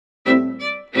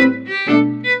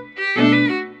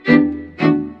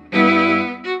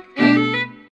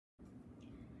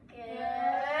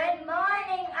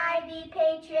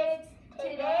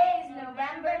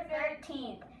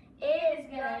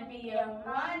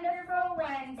Wonderful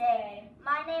Wednesday.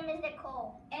 My name is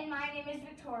Nicole. And my name is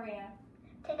Victoria.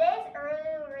 Today's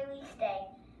early release day.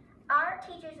 Our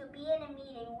teachers will be in a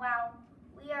meeting while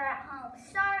we are at home.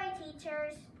 Sorry,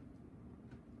 teachers.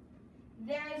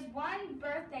 There is one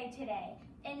birthday today.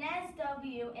 Inez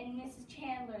W. in Mrs.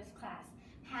 Chandler's class.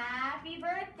 Happy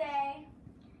birthday!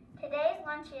 Today's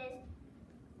lunches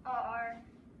are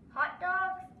hot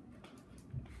dogs,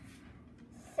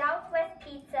 Southwest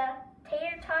pizza,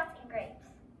 tater tots, and grapes.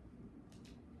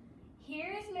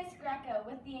 Here's Miss Greco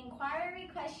with the inquiry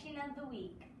question of the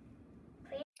week.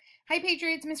 Please. Hi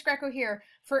Patriots, Miss Greco here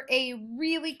for a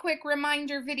really quick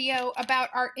reminder video about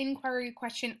our inquiry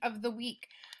question of the week.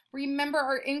 Remember,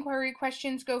 our inquiry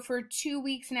questions go for 2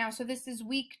 weeks now, so this is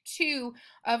week 2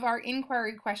 of our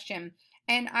inquiry question.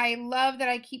 And I love that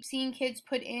I keep seeing kids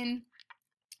put in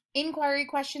inquiry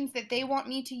questions that they want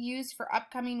me to use for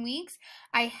upcoming weeks.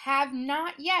 I have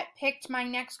not yet picked my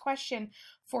next question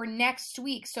for next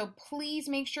week, so please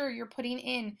make sure you're putting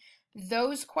in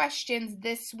those questions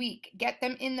this week. Get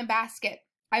them in the basket.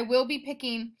 I will be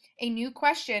picking a new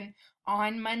question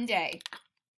on Monday.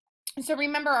 So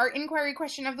remember, our inquiry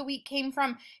question of the week came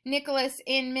from Nicholas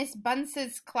in Miss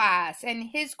Bunce's class, and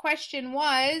his question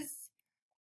was,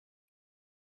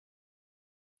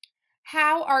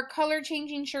 how are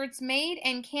color-changing shirts made,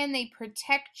 and can they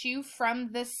protect you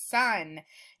from the sun?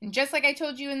 And just like I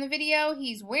told you in the video,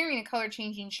 he's wearing a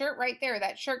color-changing shirt right there.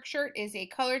 That shark shirt is a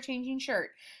color-changing shirt.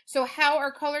 So how are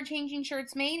color-changing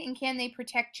shirts made, and can they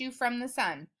protect you from the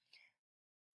sun?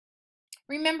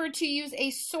 Remember to use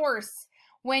a source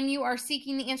when you are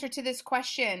seeking the answer to this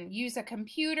question. Use a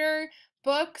computer,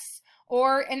 books,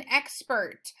 or an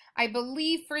expert. I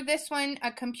believe for this one,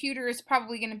 a computer is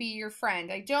probably going to be your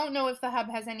friend. I don't know if the Hub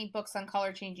has any books on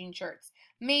color-changing shirts.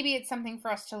 Maybe it's something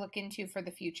for us to look into for the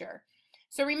future.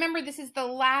 So remember, this is the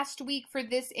last week for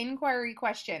this inquiry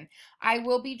question. I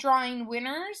will be drawing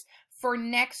winners for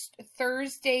next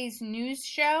Thursday's news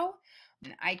show.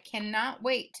 I cannot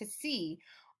wait to see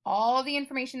all the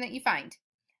information that you find.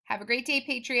 Have a great day,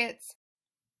 Patriots.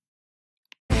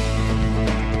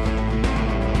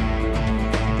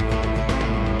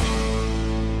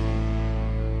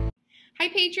 Hi,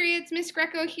 Patriots. Miss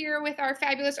Greco here with our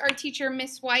fabulous art teacher,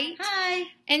 Miss White. Hi.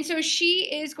 And so she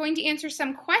is going to answer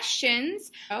some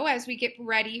questions as we get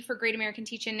ready for Great American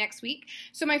Teach-In next week.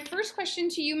 So my first question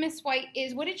to you, Miss White,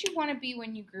 is what did you want to be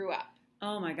when you grew up?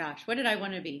 Oh my gosh, what did I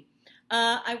want to be?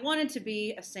 I wanted to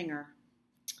be a singer,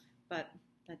 but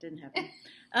that didn't happen.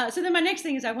 So then my next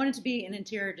thing is I wanted to be an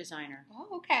interior designer.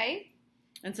 Oh, okay.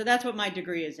 And so that's what my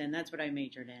degree is in. That's what I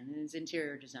majored in, is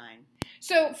interior design.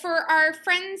 So for our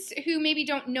friends who maybe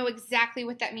don't know exactly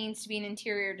what that means to be an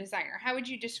interior designer, how would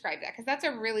you describe that? Because that's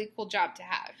a really cool job to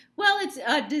have. Well, it's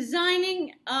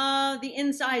designing the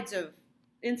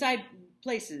inside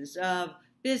places of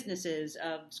businesses,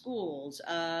 of schools,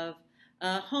 of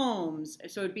homes.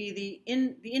 So it'd be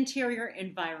the interior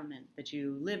environment that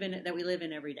you live in, that we live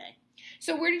in every day.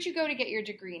 So where did you go to get your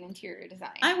degree in interior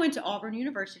design? I went to Auburn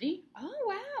University. Oh,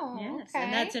 wow. Yes, okay.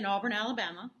 and that's in Auburn,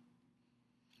 Alabama.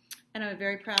 And I'm a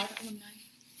very proud alumni.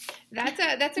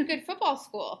 That's a good football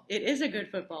school. It is a good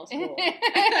football school.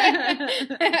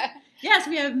 Yes,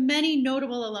 we have many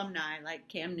notable alumni like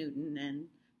Cam Newton and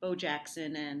Bo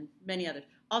Jackson and many others.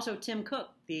 Also, Tim Cook,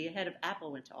 the head of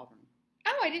Apple, went to Auburn.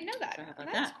 Oh, I didn't know that. So how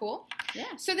about That's that? cool.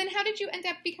 Yeah. So then how did you end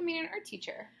up becoming an art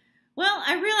teacher? Well,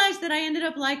 I realized that I ended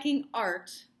up liking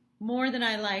art more than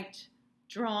I liked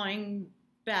drawing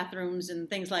bathrooms and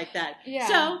things like that. Yeah.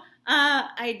 So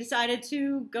I decided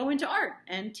to go into art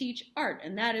and teach art,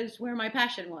 and that is where my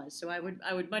passion was. So I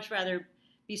would much rather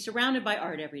be surrounded by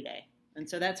art every day, and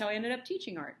so that's how I ended up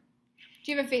teaching art.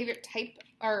 Do you have a favorite type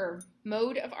or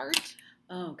mode of art?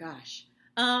 Oh gosh,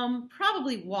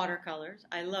 probably watercolors.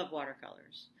 I love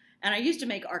watercolors. And I used to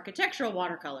make architectural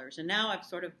watercolors, and now I've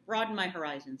sort of broadened my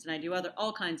horizons, and I do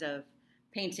all kinds of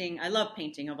painting. I love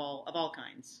painting of all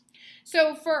kinds.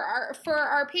 So for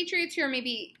our Patriots who are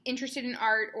maybe interested in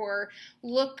art or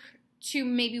look to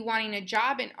maybe wanting a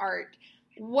job in art,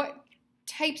 what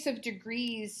types of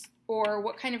degrees or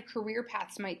what kind of career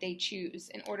paths might they choose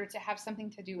in order to have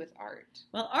something to do with art?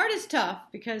 Well, art is tough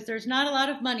because there's not a lot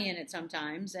of money in it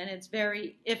sometimes, and it's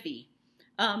very iffy.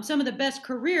 Some of the best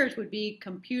careers would be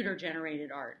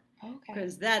computer-generated art,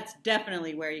 because that's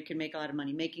definitely where you can make a lot of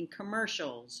money, making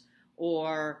commercials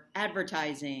or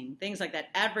advertising, things like that.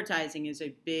 Advertising is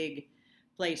a big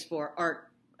place for art,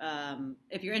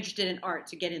 if you're interested in art,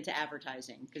 to get into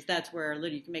advertising, because that's where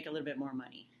you can make a little bit more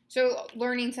money. So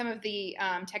learning some of the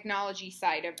technology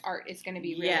side of art is going to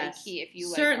be really key if you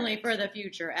like certainly art. For the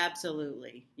future,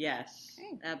 absolutely. Yes,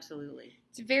 Okay. absolutely.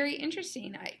 It's very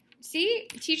interesting. See,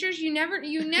 teachers, you never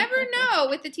know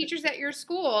with the teachers at your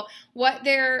school what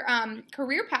their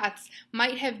career paths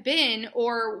might have been,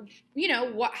 or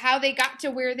how they got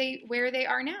to where they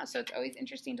are now. So it's always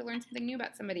interesting to learn something new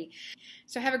about somebody.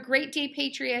 So have a great day,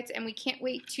 Patriots, and we can't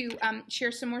wait to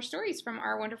share some more stories from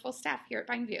our wonderful staff here at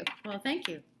Pineview. Well, thank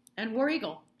you, and War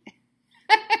Eagle.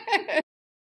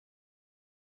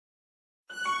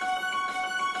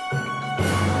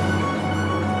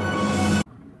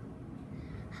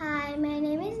 Hi, my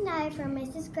name is Naya from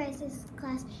Mrs. Grace's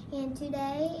class, and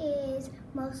today is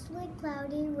mostly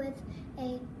cloudy with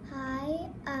a high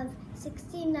of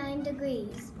 69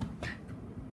 degrees.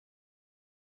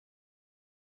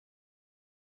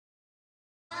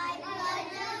 I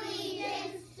pledge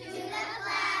allegiance to the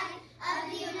flag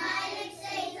of the United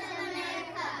States of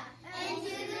America and to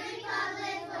the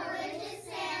republic for which it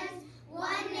stands,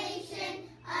 one nation,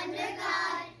 under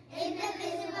God,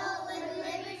 indivisible, with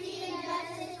liberty and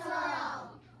justice for all.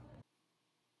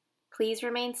 Please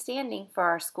remain standing for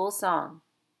our school song.